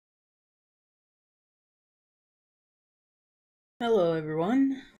Hello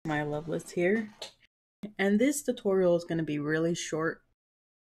everyone, my Loveless here, and this tutorial is going to be really short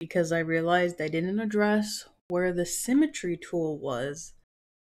because I realized I didn't address where the Symmetry Tool was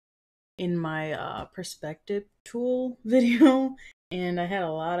in my perspective tool video, and I had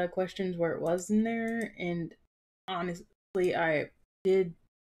a lot of questions where it was in there, and honestly I did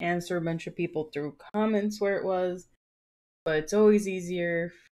answer a bunch of people through comments where it was, but it's always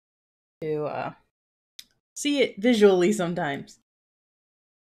easier to see it visually sometimes.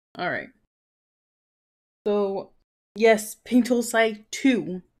 Alright. So, yes, Paint Tool Site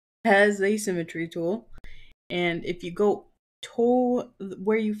 2 has a symmetry tool. And if you go to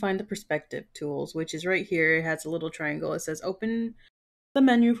where you find the perspective tools, which is right here, it has a little triangle. It says open the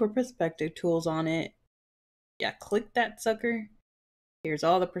menu for perspective tools on it. Yeah, click that sucker. Here's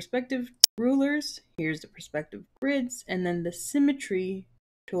all the perspective rulers. Here's the perspective grids. And then the symmetry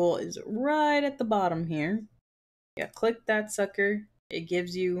tool is right at the bottom here. Yeah, click that sucker. It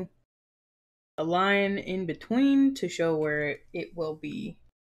gives you a line in between to show where it will be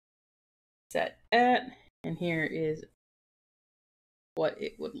set at, and here is what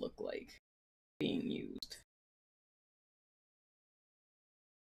it would look like being used.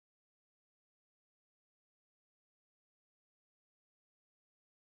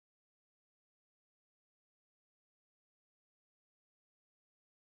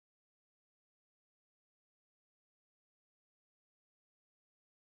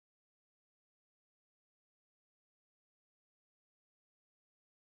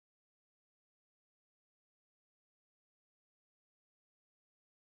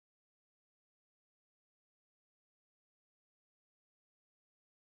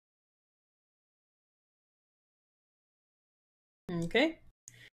 Okay.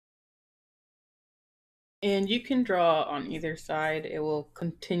 And you can draw on either side. It will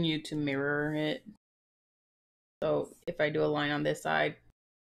continue to mirror it. So if I do a line on this side,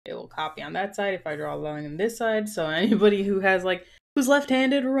 it will copy on that side. If I draw a line on this side, so anybody who has who's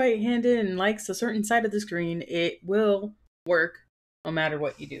left-handed or right-handed and likes a certain side of the screen, it will work no matter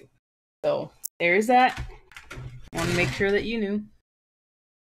what you do. So there's that. I want to make sure that you knew.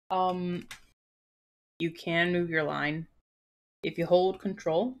 You can move your line if you hold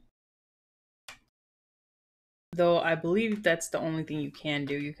Control. Though I believe that's the only thing you can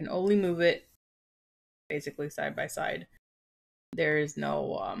do. You can only move it basically side by side. There is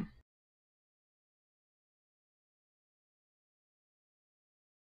no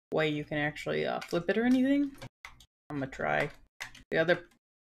way you can actually flip it or anything. I'm gonna try the other.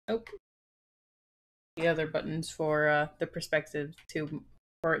 Oh, the other buttons for the perspective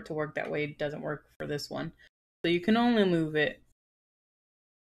for it to work that way doesn't work for this one. So you can only move it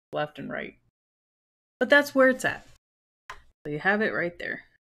left and right. But that's where it's at. So you have it right there.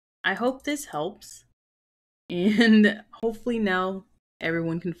 I hope this helps. And hopefully now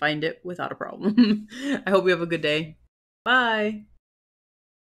everyone can find it without a problem. I hope you have a good day. Bye!